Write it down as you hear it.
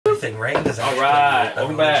thing. Rain does actually. Alright,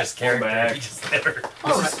 welcome back. Alright. It's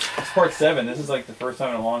part 7. This is like the first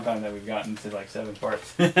time in a long time that we've gotten to like 7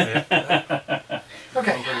 parts. Okay.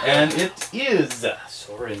 And it is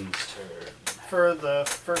Soran's turn. For the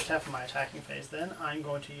first half of my attacking phase, then, I'm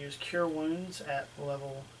going to use Cure Wounds at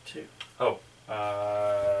level 2. Oh,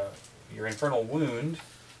 your Infernal Wound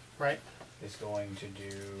Right? is going to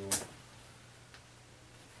do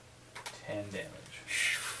 10 damage.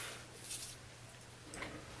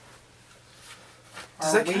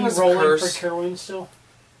 Does Are that we count as a rolling curse? for Cure Wounds still?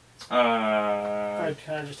 Or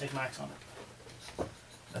can I just take max on it?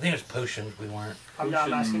 I think it's potions we weren't. I'm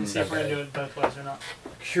asking to see if we're going to Okay. do it both ways or not.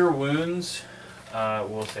 Cure Wounds,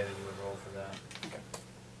 we'll say that you would roll for that. Okay.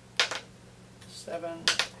 7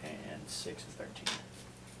 and 6 is 13.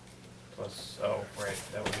 Plus, oh, right,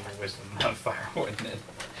 that would be your Wisdom modifier, wouldn't it?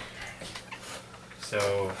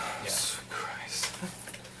 So, yeah. Christ.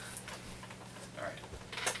 Alright.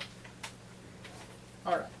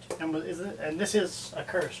 Alright. And this is a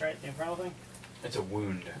curse, right? The Infernal thing? It's a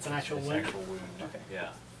wound. It's an actual wound? An actual wound. Okay. Yeah.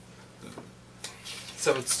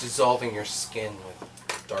 So it's dissolving your skin with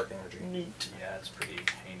dark energy. Neat. Yeah, it's pretty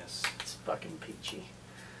heinous. It's fucking peachy.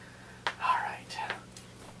 Alright.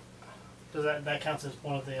 Does that counts as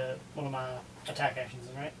one of my attack actions,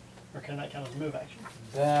 then, right? Or can that count as a move action?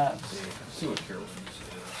 Let's see what Cure Wounds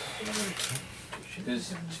is.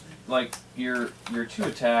 Because, like, your 2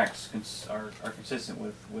 attacks are consistent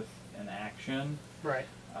with an action. Right.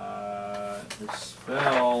 The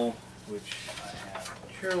spell, which I have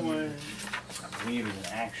Cure Wounds. I believe is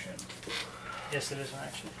an action. Yes, it is an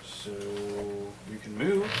action. So you can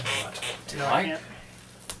move. No, I can't.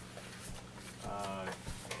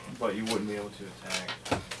 But you wouldn't be able to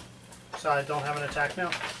attack. So I don't have an attack now.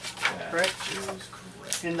 That Correct? is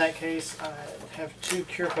correct. In that case, I have 2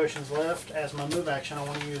 cure potions left. As my move action, I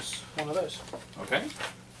want to use one of those. Okay.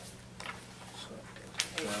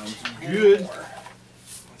 So Sounds 8 good. more.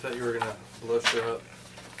 I thought you were gonna blow shit up.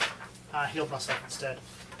 I healed myself instead.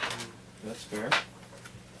 That's fair.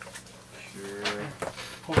 Sure.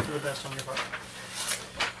 Hope for the best on your part.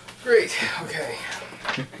 Great. Okay.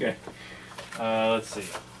 Okay. Let's see.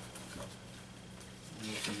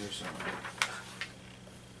 Let's see here somewhere.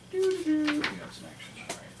 We got some actions.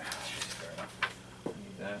 Alright. Fair enough. I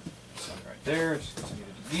need that. Send it right there. Just need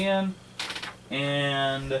it again.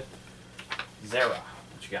 And Zara,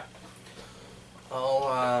 what you got?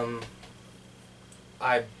 Oh,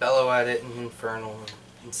 I bellow at it in Infernal and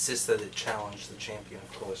insist that it challenge the champion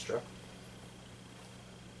of Callistra.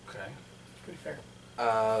 Okay. Pretty fair.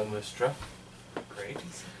 Lystra. Great.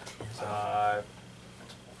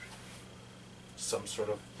 Some sort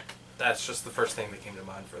of. That's just the first thing that came to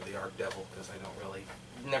mind for the Archdevil because I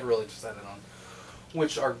never really decided on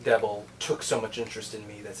which Archdevil took so much interest in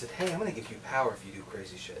me that said, "Hey, I'm gonna give you power if you do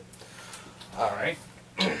crazy shit." All right.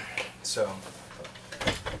 So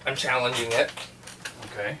I'm challenging it,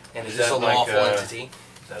 Okay. and it Is is that a like lawful a- entity.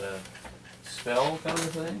 Is that a spell kind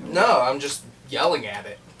of a thing? No, I'm just yelling at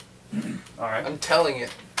it. All right. I'm telling it,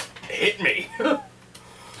 hit me.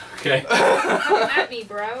 Okay. Come at me, I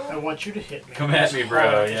bro. want you to hit me. Come at as me, hard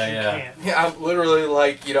bro. as Yeah, you yeah. can. Yeah, I'm literally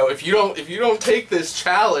like, if you don't take this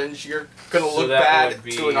challenge, you're gonna So look that bad would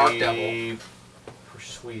be to an Archdevil.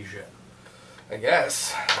 Persuasion. I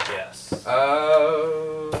guess. Yes.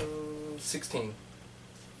 16.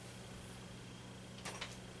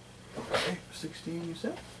 Okay. 16, you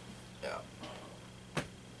said? Yeah.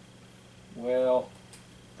 Well,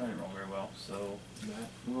 I didn't roll very well, so that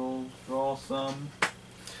will draw some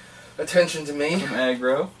Attention to me.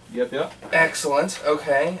 aggro. Yep, yep. Excellent.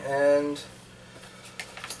 Okay, and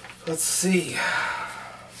let's see.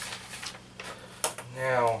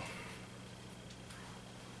 Now.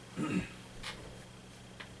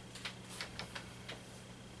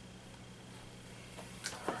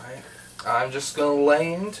 Alright. I'm just gonna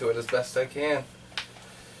lay into it as best I can.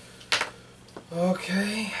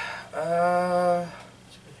 Okay. It's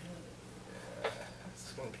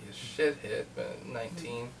gonna be a shit hit, but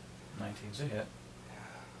 19. 19's a hit.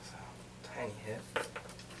 So, tiny hit.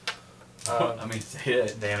 I mean, it's a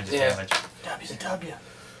hit. Damage is damage. W's a W.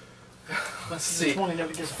 Let's see. 20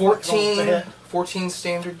 never gets a fuck as long as it's a 14, hit. 14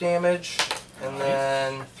 standard damage, and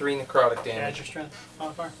then 3 necrotic Add damage. your strength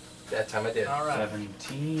modifier. That time I did. Alright.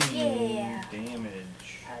 17 Yeah.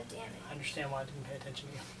 damage. God damn it. I understand why I didn't pay attention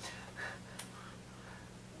to you.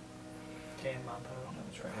 Damn, my bow.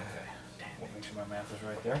 That's right, okay. We'll make sure my math is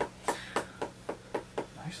right there.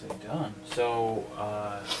 Nicely done. So,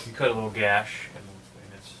 you cut a little gash, and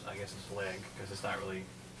it's, I guess it's leg, because it's not really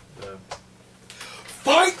the...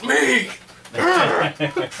 Fight me!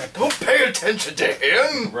 Don't pay attention to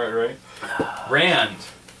him! Right. Rand.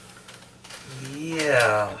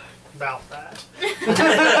 Yeah. About that.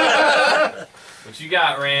 What you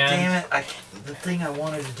got, Rand? Damn it! The thing I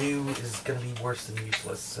wanted to do is gonna be worse than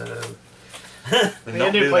useless. So. Are you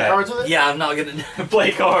gonna do play cards with it? Yeah, I'm not gonna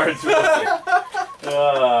Play cards. You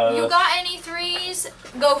got any threes?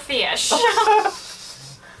 Go fish.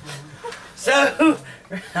 So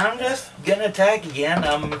I'm just gonna attack again.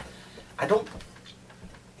 I don't.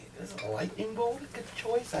 Is a lightning bolt a good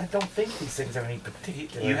choice? I don't think these things have any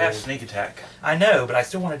particular. You have sneak attack. I know, but I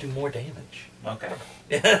still want to do more damage. Okay.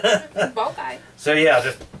 Both guys. So yeah,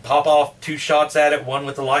 just pop off 2 shots at it. One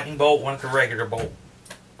with the lightning bolt, one with the regular bolt.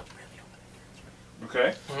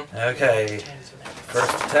 Okay. Okay.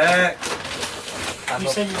 First attack. You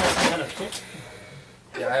said you had some kind of kit?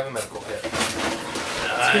 Yeah, I have a medical hit.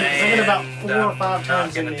 Thinking about 4 or 5 I'm not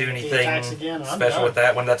times gonna and do he anything attacks again, and I'm special done. with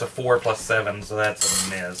that one. That's a 4 plus 7, so that's a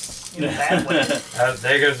miss. In a bad way.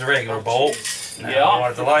 There goes the regular bolt. Now Yeah. I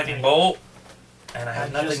wanted the lightning bolt, and I I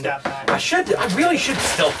have just nothing. got back. I really should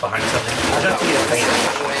stealth behind something. Just to get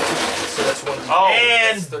advantage. So that's one. Oh.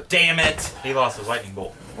 And damn it, He lost his lightning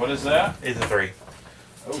bolt. What is that? It's a 3.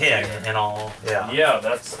 10 in all. Yeah. Yeah,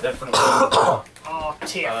 that's definitely Oh,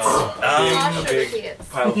 tits. a Lots big, of big kids.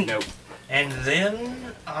 pile of note. And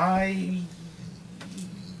then I.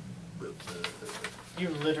 You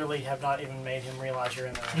literally have not even made him realize you're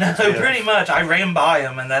in there. No, pretty much. I ran by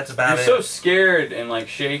him, and that's about You're it. so scared and like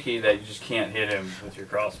shaky that you just can't hit him with your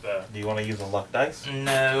crossbow. Do you want to use a luck dice?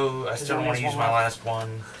 No, I still don't want to use one my left. last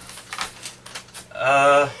one.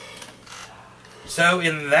 So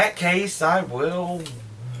in that case, I will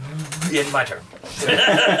end my turn.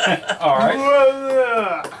 All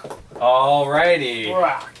right. Alrighty.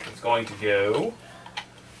 Rock. It's going to go.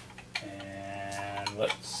 And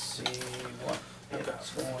let's see what I've got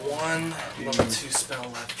it's going one to level 2 spell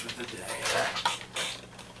left for the day.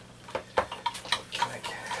 What can I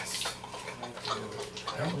cast? What can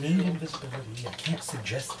I do? I don't need invisibility. I can't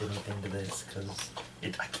suggest anything to this because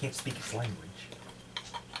I can't speak its language.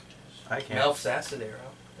 I can't. Melf's acid arrow.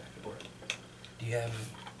 Back to board. Do you have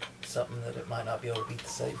something that it might not be able to beat the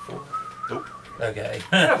save for? Nope. Okay.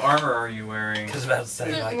 What kind of armor are you wearing? Because about to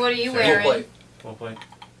say, like, What are you Full wearing? plate. Full plate.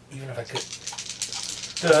 even if I could.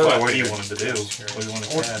 What do you want him to do? What do you want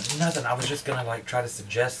to Or cast? nothing. I was just gonna like try to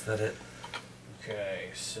suggest that it. Okay,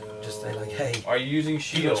 so Just say, like, hey, are you using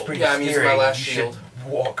He looks shield? pretty Yeah, I'm using scary. my last you shield.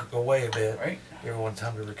 should walk away a bit. Right. Everyone's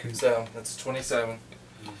time to recoup. So that's 27.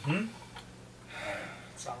 Hmm.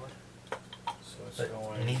 Solid. So it's But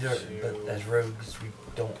going neither, to. but as rogues, we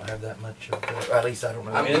don't have that much of the. Or at least I don't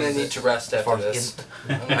know. I'm Is gonna it- need to rest as far after as this.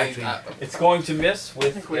 in- I'm gonna- Actually, It's going to miss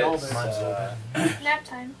with think we all its, do. Mine's open. Nap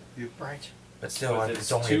time. Right. But still, with like, its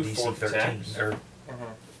it's only a two DC fourth 13. attacks. Or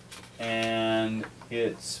and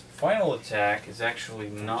its final attack is actually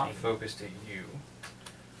not 13. focused at you.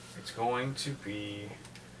 It's going to be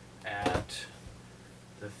at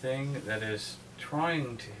the thing that is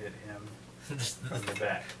trying to hit him from the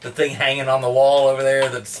back. the thing hanging on the wall over there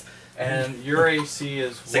that's. And your AC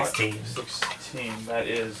is what? 16. 16. That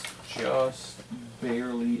is just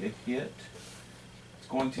barely a hit. It's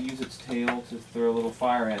going to use its tail to throw a little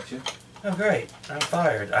fire at you. Oh, great. I'm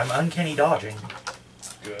fired. I'm uncanny dodging.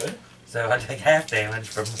 Good. So I take half damage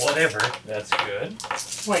from whatever. That's good.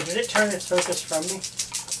 Wait, did it turn its focus from me?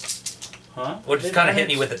 Huh? Well, it just Did kind of it- hit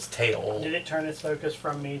me with its tail. Did it turn its focus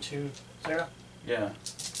from me to Sarah? Yeah.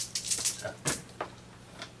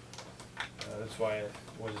 That's why it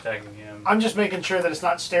was attacking him. I'm just making sure that it's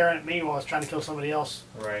not staring at me while it's trying to kill somebody else.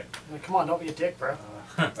 Right. Like, come on, don't be a dick, bro.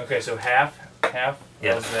 Okay, so half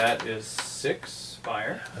Yeah. of that is 6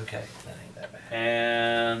 fire, Okay, that ain't that bad.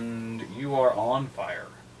 and you are on fire.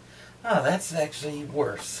 Oh, that's actually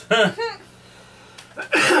worse.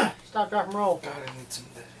 Stop, drop, and roll. God, I need some.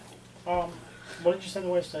 What did you say the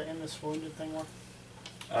ways to end this wounded thing were?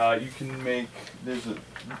 You can make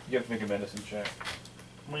you have to make a medicine check.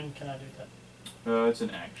 When can I do that? It's an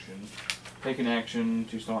action. Take an action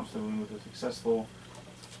to staunch the wound with a successful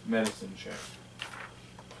medicine check.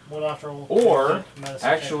 What do I have to roll? Or Medicine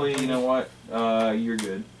actually, check. you know what? You're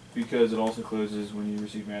good because it also closes when you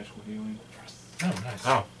receive magical healing. Oh, nice.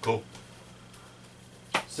 Oh, cool.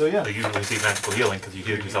 So yeah. So you usually see magical healing because you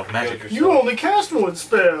healed yourself magic. You only cast one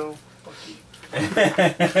spell. Fuck you.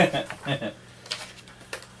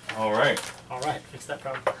 All right. All right, fix that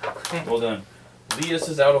problem. Well done. Lias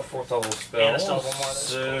is out of 4th level spell. And I still have one more of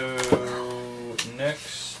those. So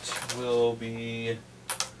next will be.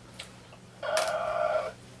 Do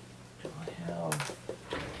I have?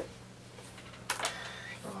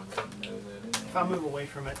 If I move away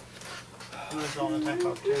from it, lose all attack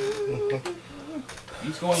opportunity.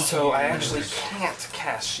 He's going So to. I actually can't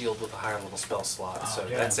cast shield with a higher level spell slot. So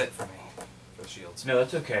yeah. that's it for me. for the shields. No,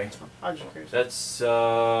 that's okay. I'm just curious. That's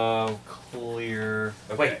clear.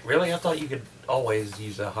 Okay. Wait, really? I thought you could always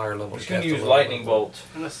use a higher level. We're just to gonna cast a use lower lightning level. bolt.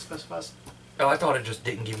 Unless it specifies. Oh, I thought it just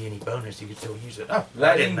didn't give you any bonus. You could still use it. Oh,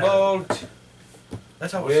 that Lightning didn't matter. bolt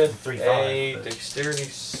That's how it's with 3-5. a but- dexterity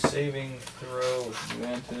saving throw with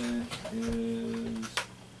advantage is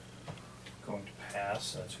going to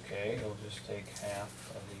pass. That's okay. It'll just take half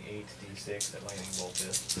of the 8d6 that lightning bolt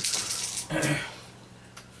is.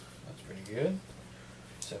 That's pretty good.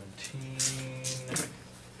 17,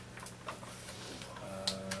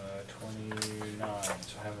 29.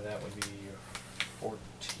 So half of that would be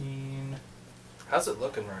 14. How's it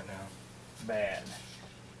looking right now? Bad.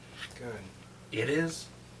 Good. It is?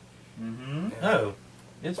 Mm-hmm. Yeah. Oh,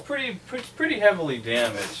 It's pretty heavily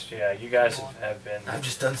damaged. Yeah, you guys have been. I've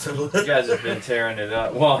just done so You little. guys have been tearing it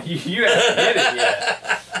up. Well, you haven't hit it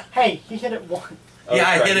yet. Hey, he hit it once. Oh, Yeah,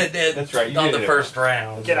 that's I right. hit it That's right. You on hit the it. first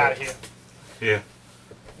round. Get out of here. Yeah.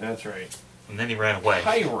 That's right. And then he ran away.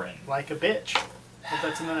 Kyron. Like a bitch. But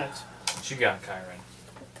that's in the notes. What you got, Kyron?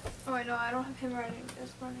 Oh, I know. I don't have him running.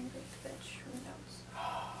 Just running big bitch. Who knows?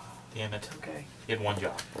 Damn it. Okay. He had one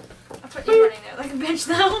job. I put you running there like a bitch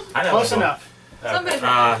now. I know. Close enough. Somebody's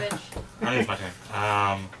running like a bitch. I think it's my turn.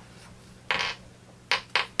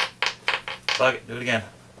 Fuck it. Do it again.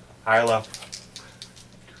 High or low?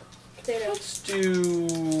 Potato. Let's do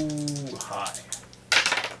high.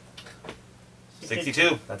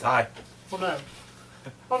 62. That's high. Oh no.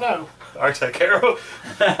 Oh no. R-Tek arrow.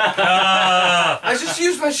 I just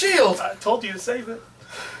used my shield. I told you to save it.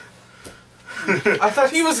 I thought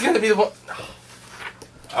he was gonna be the one.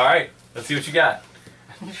 All right. Let's see what you got.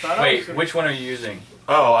 Thought I was Wait, gonna- which one are you using?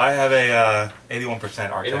 Oh, I have a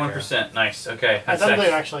 81% R-Tek arrow. 81%. Nice. Okay. That's That's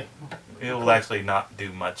unclear, actually. It will actually not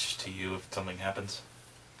do much to you if something happens.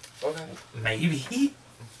 Okay. Maybe.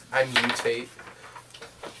 I mutate.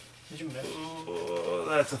 Did you miss? Oh,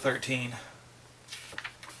 that's a 13.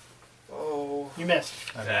 Oh. You missed.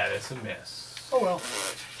 That is a miss. Oh well.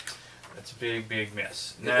 That's a big, big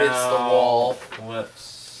miss. It hits the wall. Let's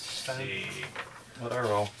see. What I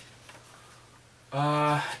roll?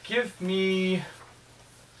 Give me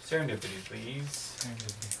serendipity, please.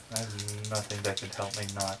 I have nothing that could help me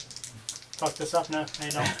not. Fuck this up? No,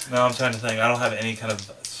 you don't. No, I'm trying to think. I don't have any kind of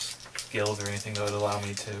skills or anything that would allow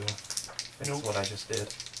me to fix Nope. what I just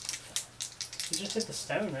did. You just hit the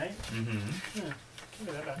stone, right? Mm-hmm. Yeah. Can't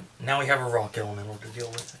be that bad. Now we have a rock elemental to deal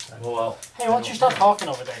with. Well, Hey, why don't you stop talking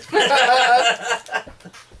over there?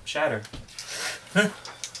 shatter.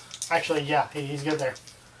 Actually, yeah, he's good there.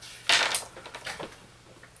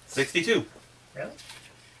 62. Really?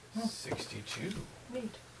 62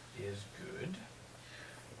 Neat. is good.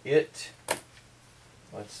 It,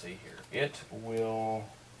 let's see here. It will.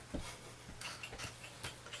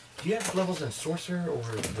 Do you have levels in sorcerer or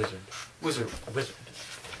wizard? Wizard. Wizard.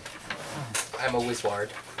 I'm a wizard.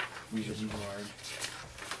 Wizard.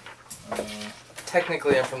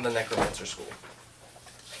 Technically, I'm from the necromancer school.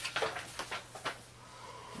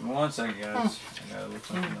 One second, guys. I gotta look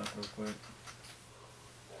something up real quick.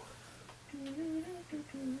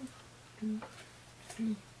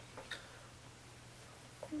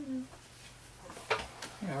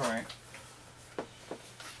 Yeah, alright.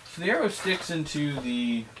 So the arrow sticks into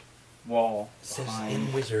the wall It says behind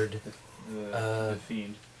in wizard. the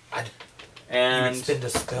fiend. You And would spend a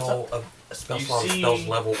spell of a spell You slot of see- spells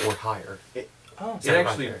level or higher. Oh. it Sorry, right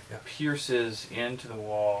actually there, yeah. pierces into the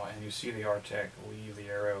wall, and you see the R-Tek leave the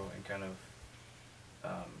arrow and kind of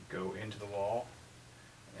go into the wall.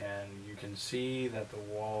 And you can see that the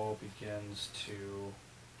wall begins to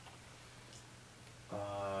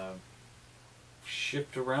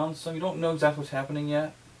shift around some. You don't know exactly what's happening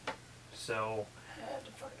yet. So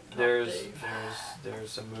there's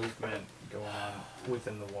a movement going on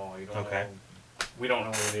within the wall. You don't Okay. know. We don't know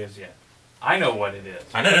what it is yet. I know what it is.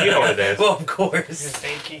 I know you know what it is. Well, of Because course.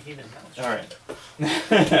 they can't keep his mouth All shut.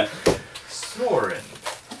 right. Soran.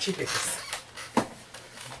 Cheers.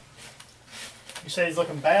 You say he's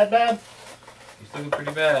looking bad? He's looking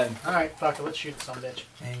pretty bad. Alright, fuck it, let's shoot some bitch.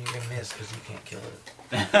 And you're gonna miss because you can't kill it.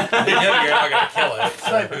 You know you're not gonna kill it.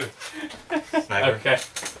 So. Sniper. Okay.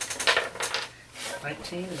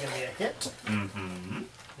 19 is gonna be a hit. Mm-hmm.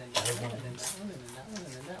 Then you have one, and then that one, and then that one,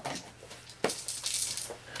 and then that one.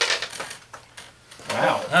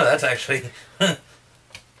 Wow. Oh, that's actually.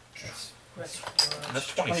 That's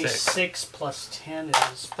 26. 26 plus 10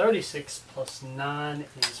 is 36 plus 9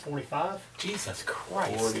 is 45. Jesus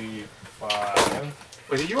Christ. 45.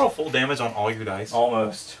 Wait, did you roll full damage on all your dice?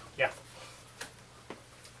 Almost. Yeah.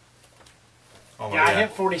 Oh my Yeah, I God.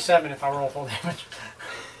 hit 47 if I roll full damage.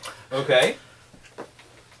 Okay.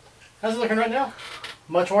 How's it looking right now?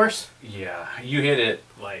 Much worse? Yeah, you hit it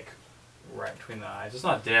like right between the eyes. It's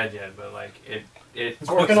not dead yet, but like it It's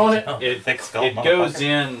working on it. it Thick skull, it goes motherfucker.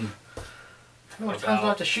 in How many times do I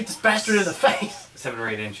have to shoot this bastard in the face? 7 or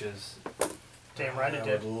 8 inches. Damn right it I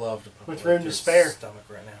did. would love to put With that room in to your spare. stomach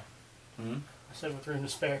right now. Hmm? I said with room to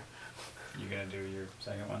spare. You gonna do your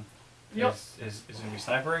second one? Yep. Is it gonna be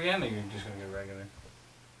sniper again, or you just gonna go regular?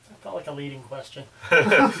 That felt like a leading question.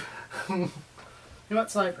 You want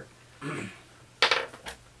sniper?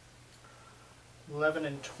 11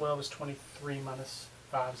 and 12 is 23 minus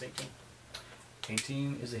 5 is 18.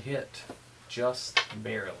 18 is a hit, just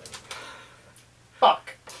barely.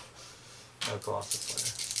 Fuck. No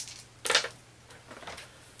Colossus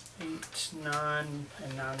 8, 9,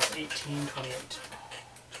 and 9 is 18, 28.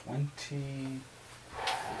 28.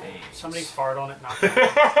 Somebody fart on it, not Vicious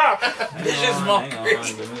Hang mockery. on,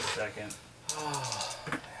 give me a second.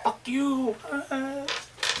 Fuck you.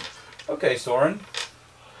 Okay, Soren,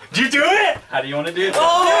 Did you do it? how do you want to do this?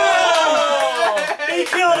 Oh! He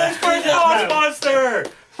killed his first boss monster!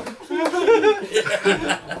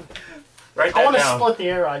 Write I that want to down. split the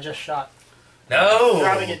arrow I just shot, No.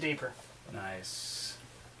 driving it deeper, Nice.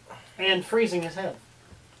 and freezing his head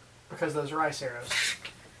because those are ice arrows.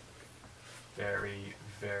 Very,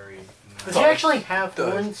 very Does nice. he actually have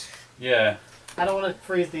Good. horns? Yeah. I don't want to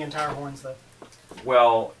freeze the entire horns though.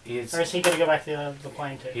 Well, he's Or is he going to go back to the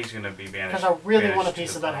plane too? he's gonna be banished. Because I really want a banished to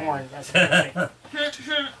piece the of that plane. horn as a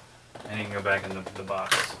trophy. And he can go back in the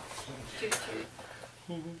box. Toot toot.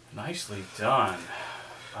 Nicely done.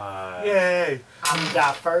 Yay! I'm the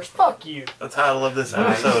guy first. Fuck you. The title of this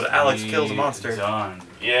episode, Alex Kills a Nicely Monster. Done.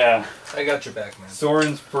 Yeah. I got your back, man.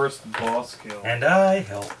 Soren's first boss kill. And I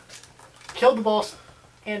helped. Killed the boss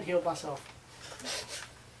and healed myself.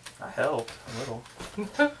 I helped a little.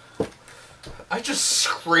 I just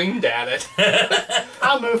screamed at it.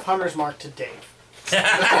 I'll move Hunter's Mark to Dave. You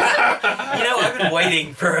know, I've been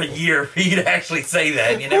waiting for a year for you to actually say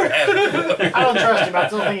that, and you never have. I don't trust him. I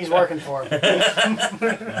still think he's working for him.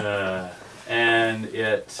 And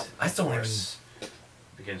it I still of don't course,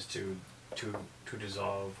 begins to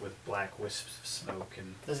dissolve with black wisps of smoke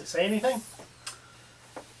and Does it say anything?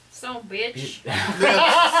 So bitch.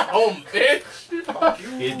 Oh,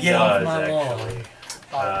 bitch! it Get off does my lawn. actually.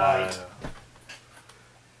 Bite.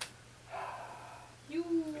 You.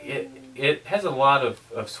 It has a lot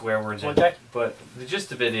of swear words in Okay. it, but the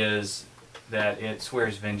gist of it is that it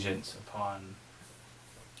swears vengeance upon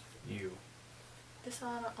you.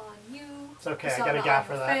 Dishonor on you. It's okay, I Dishonor got a guy on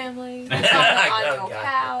for your that. Family. I Dishonor got on a your guy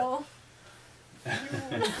cow.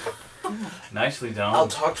 Nicely done. I'll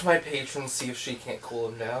talk to my patron, see if she can't cool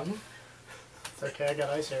him down. It's okay, I got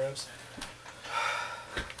ice arrows.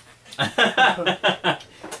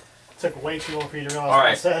 Took way too long for you to realize what I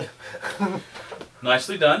Alright. said.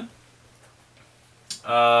 Nicely done.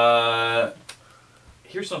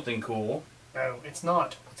 Here's something cool. No, it's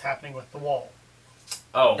not. What's happening with the wall?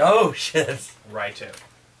 Oh, Oh, shit. righto.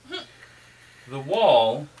 The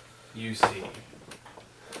wall, you see,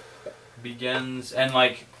 begins, and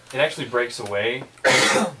like, it actually breaks away,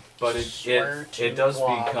 but Swear to it does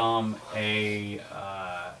God. become an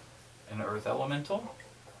earth elemental.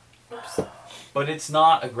 But it's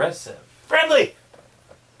not aggressive. Friendly!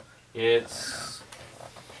 It's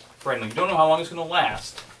friendly. You don't know how long it's going to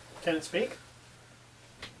last. Can it speak?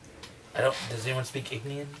 Does anyone speak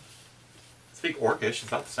Ignian? Speak Orcish,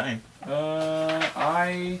 it's not the same.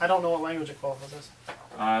 I I don't know what language it qualifies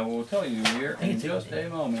as. will tell you here think in it's just a Indian. I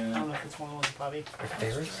don't moment. know if it's one of the ones in Bobby. Or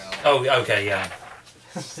Fairies? Oh, okay, yeah.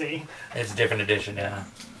 See? It's a different edition, yeah.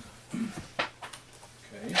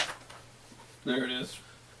 Okay. There it is.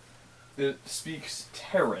 It speaks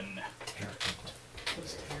Terran.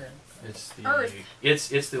 What's Terran? It's the Earth. It's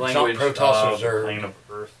the not language Protoss of the Reserve. plane of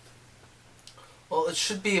Earth. Well, it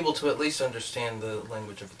should be able to at least understand the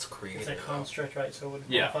language of its It's creator. a construct, right? So it would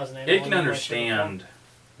Yeah, qualify as an it animal can in any way, shape, or form.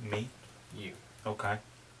 understand Me? you. Okay.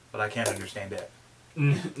 But I can't understand it.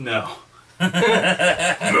 No.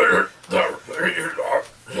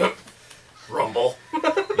 Rumble.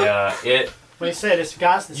 Yeah, it. When he said it's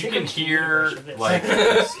guys, the You secret can to the hear universe of this. like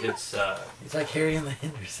it's It's like Harry and the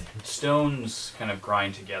Henderson. stones kind of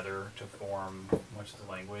grind together to form much of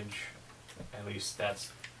the language. At least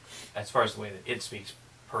that's as far as the way that it speaks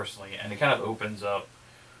personally, and it kind of opens up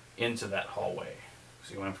into that hallway,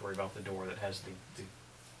 so you won't have to worry about the door that has the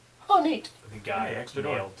Oh, neat. guy Hey, extra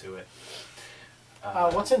door. nailed to it.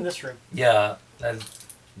 What's in this room? Yeah. Is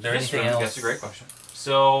there This anything room, else? That's a great question.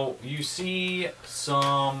 So you see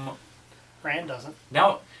some Rand doesn't.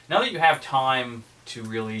 now that you have time to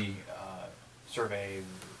really survey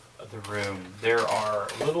the room. There are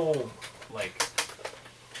little like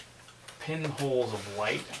pinholes of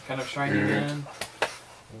light kind of shining in,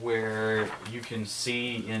 where you can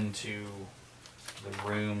see into the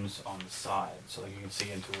rooms on the side. So like you can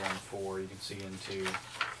see into 1-4, you can see into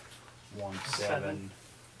 1-7.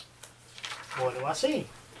 What do I see?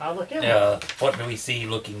 I'll look in. Yeah. What do we see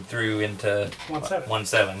looking through into 1-7.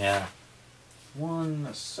 1-7? Yeah.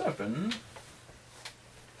 1-7.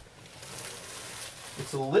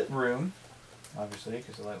 It's a lit room, obviously,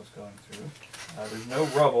 because the light was going through. There's no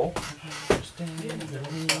rubble.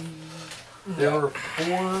 There were 4.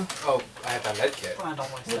 Oh, I have my med kit. I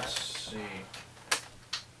don't want to Let's see.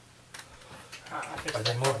 Are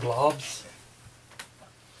there more blobs?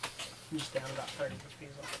 I'm just down about 30 HP.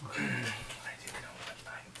 I didn't know what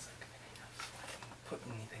things I couldn't put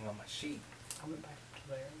anything on my sheet. I went back to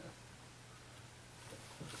there.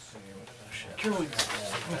 Let's see. What did I share? Cure wounds.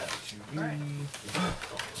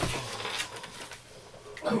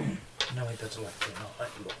 No, wait, that's left.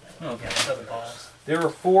 Okay. 7 balls. There are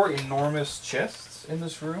 4 enormous chests in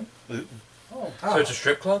this room. Oh. So it's a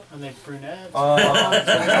strip club? And they brunettes. One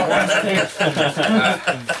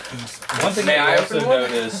thing May I I also open one?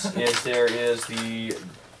 notice is there is the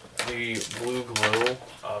blue glow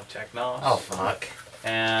of Technos. Oh, fuck.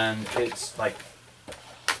 And it's like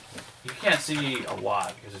you can't see a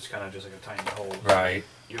lot because it's kind of just like a tiny hole. Right.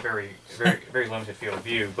 You're very limited field of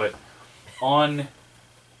view, but on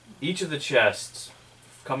each of the chests,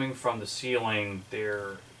 coming from the ceiling,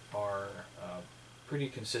 there are pretty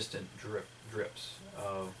consistent drips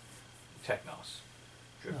of Technos.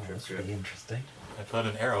 Drip, Oh, drip, that's drip. pretty interesting. I put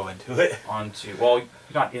an arrow into it. Onto, well, you're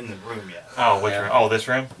not in the room yet. Oh, which room? Oh, this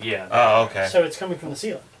room? Yeah. Oh, okay. So it's coming from the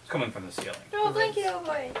ceiling. It's coming from the ceiling. No, thank you,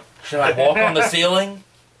 boy. Should I walk on the ceiling?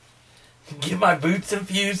 Get my boots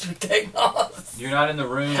infused with Technos? You're not in the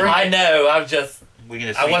room. I know, I was just... We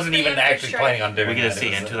get to I see. wasn't even Preemptive actually strike. planning on doing We get to that. see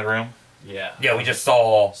It was into a- the room. Yeah. Yeah, we just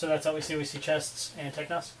saw... So that's all we see. We see chests and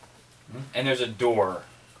Technos. And there's a door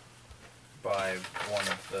by one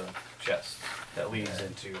of the chests that leads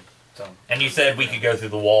into some. And you said we could go through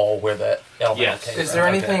the wall where that element Yes. came Is from. there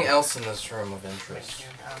Okay. anything else in this room of interest?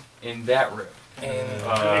 In that room. In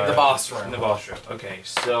Uh, the boss room. In the boss room. Okay,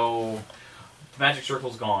 so the magic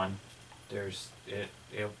circle's gone. There's it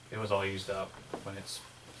was all used up when it's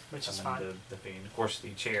Which is summoned fine. the fiend. Of course, the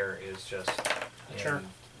chair is just in Sure.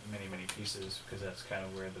 many pieces because that's kind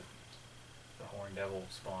of where the horn devil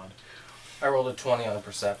spawned. I rolled a 20 on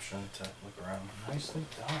perception to look around. Nicely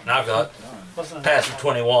done. And I've got Nicely done. Wasn't it past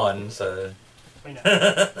 21, so... We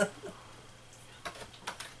know.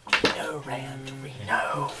 No, Rand, we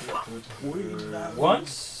know.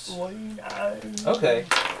 Once. Okay.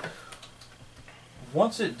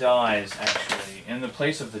 Once it dies, actually, in the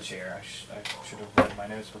place of the chair, I should have read my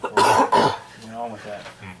notes before I went on with that.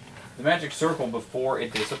 The magic circle, before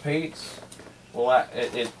it dissipates, well,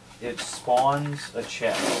 it spawns a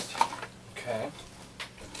chest. Okay.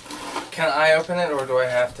 Can I open it, or do I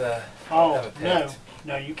have to have Oh, it no. picked?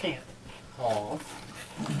 No, you can't. Oh.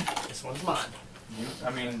 This one's mine. I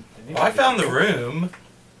mean, Well, I found the room.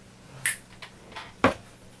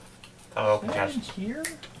 Oh, Is that in gosh. here?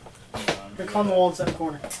 Click on the wall in the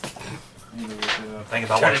corner. Think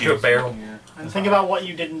about Turn what into you. a barrel. And think about what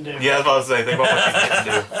you didn't do. Yeah, I was about to say. Think about what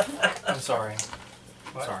you didn't do. I'm sorry.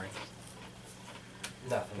 What? Sorry.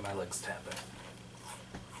 Nothing. My leg's tapping.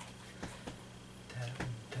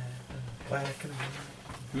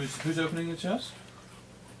 Who's opening the chest?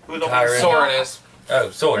 Who's the Kyron. Soran is. Oh, I think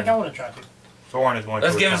I Soren. want to try to. Soran is going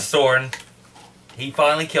Let's to give it to Soren. He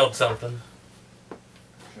finally killed something.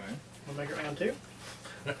 Okay. We'll make it round 2.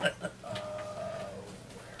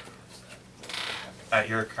 At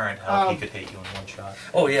your current health, he Um, could hit you in one shot.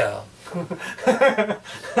 Oh, yeah.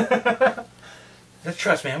 Just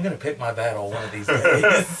trust me, I'm going to pick my battle one of these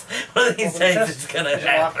days. One of these Open the days chest. it's going to Is it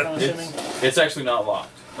locked, I'm happen. assuming? It's actually not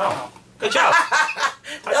locked. Oh. Good job.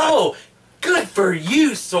 Oh, good for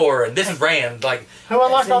you, Soren. This is Rand. Like, Who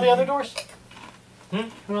unlocked all the other doors? Hmm?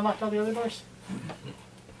 Who unlocked all the other doors?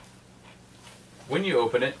 When you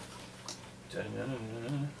open it,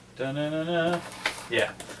 da-na-na-na, da-na-na-na,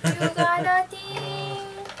 yeah. You got a ding.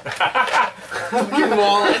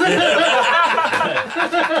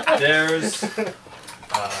 There's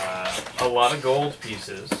a lot of gold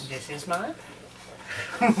pieces. This is mine.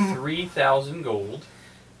 3,000 gold.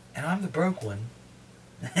 and I'm the broke one.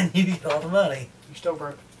 And you get all the money. You're still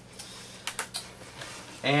broke.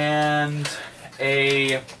 And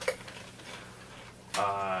a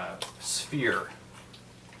sphere.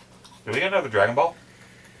 Do we get another Dragon Ball?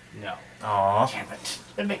 No. Aww. Damn it.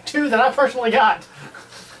 It'd make 2 that I personally got.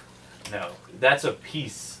 No. That's a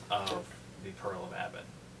piece of the Pearl of Abbott.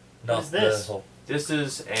 Not is this? the whole- This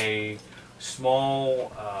is a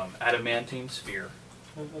small adamantine sphere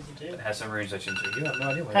What does it do? that has some range section to it. You have no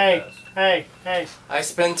idea what Hey, it does. hey. I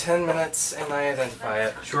spend 10 minutes and I identify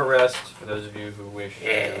it. Short rest for those of you who wish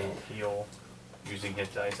Yeah. to heal using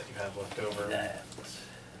hit dice that you have left over.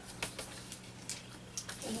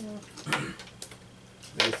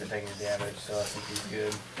 He isn't taking damage, so I think he's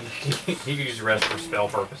good. He could use rest for spell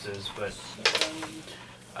purposes, but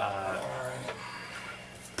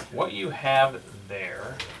what you have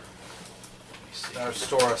there. Let me see. I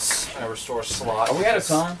restore a slot. Are we out of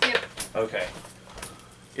time? Yep. Okay.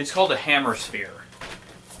 It's called a hammer sphere.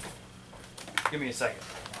 Give me a second.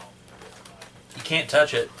 You can't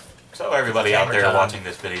touch it. So everybody out there Camera time. watching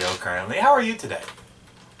this video currently, how are you today?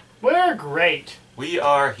 We're great. We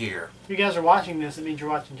are here. If you guys are watching this, it means you're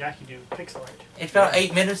watching Jackie do pixel art. It's about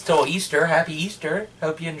 8 minutes till Easter. Happy Easter.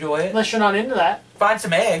 Hope you enjoy it. Unless you're not into that, Find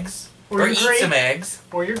some eggs. Or Or you eat agree. some eggs.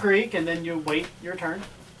 or you're Greek, and then you wait your turn.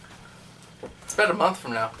 It's about a month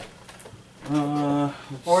from now.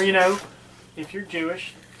 Or, you know, if you're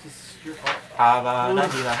Jewish, it's your fault. Hava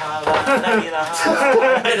Nagila, Hava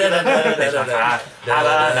Nagila,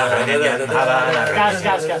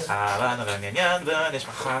 Guys.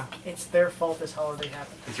 It's their fault this holiday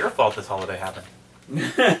happened. It's your fault this holiday happened.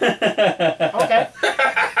 Okay.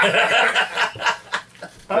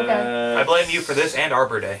 Okay. I blame you for this and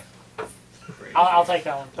Arbor Day. I'll take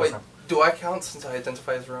that one. Wait, do I count since I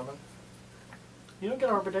identify as Roman? You don't get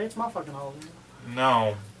Arbor Day, it's my fucking holiday.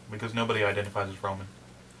 No, because nobody identifies as Roman.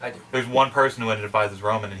 I do. There's one person who identifies as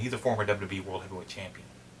Roman, and he's a former WWE World Heavyweight Champion,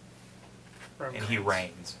 and he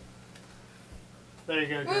reigns. There you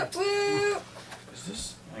go, Woo, Greg. woo. Is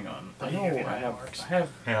this? Hang on. Oh, I you know give me I have. marks. I have.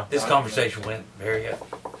 Yeah. This conversation went very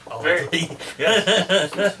oddly.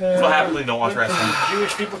 That's what happens when you don't watch Went wrestling. from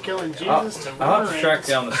Jewish people killing I'll Jesus to have to Roman track Reigns.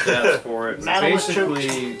 down the stats for it. Madeline was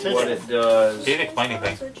Basically, choked. what it does, He didn't explain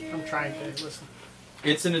anything. I'm trying to listen.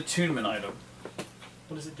 it's an attunement item,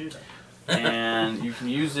 What does it do then? and you can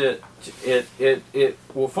use it. It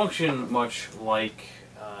will function much like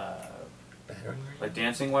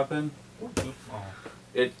dancing weapon. Oh.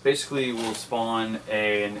 It basically will spawn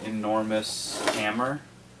an enormous hammer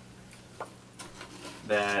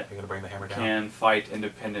that You're gonna bring the hammer down. can fight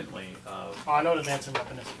independently of. Oh, I know what a dancing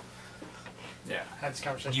weapon is. Yeah. I had this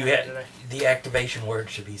conversation You earlier today. the activation word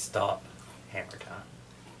should be stop. Hammer time.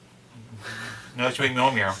 No, it's being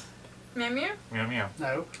meow meow. Meow meow. Meow meow.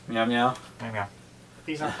 No, Meow meow. Meow meow.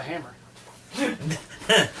 he's not the hammer.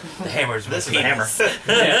 The hammer's my This is the hammer. penis.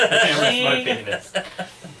 Yeah, hammer's my penis.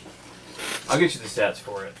 I'll get you the stats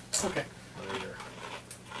for it Okay. later.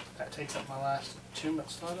 That takes up my last 2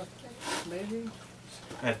 minutes, maybe?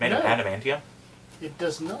 And it's made of No. adamantium. It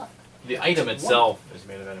does not. The item itself is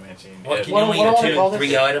made of adamantine. What, It- can you only what do I attune call this?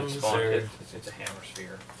 3 items? spawn- Or it's a hammer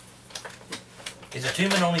sphere. is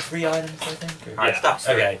attunement only 3 items, I think? Or? Alright, Yeah. stop.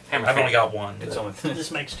 Okay, Hammer I've only sphere. got one. It's but- only.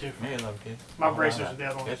 This makes 2. Me love kid. My bracers are the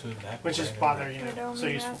other one. Which is why they're, you know, so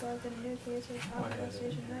useful.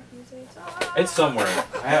 It's somewhere.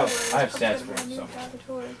 I have stats for it somewhere.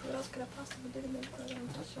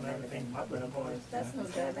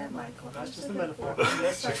 That's just a metaphor.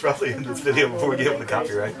 Should probably end this video before we get able to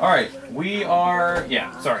copyright. All right, we are.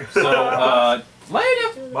 Yeah, sorry. So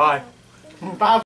later. Bye. Bye.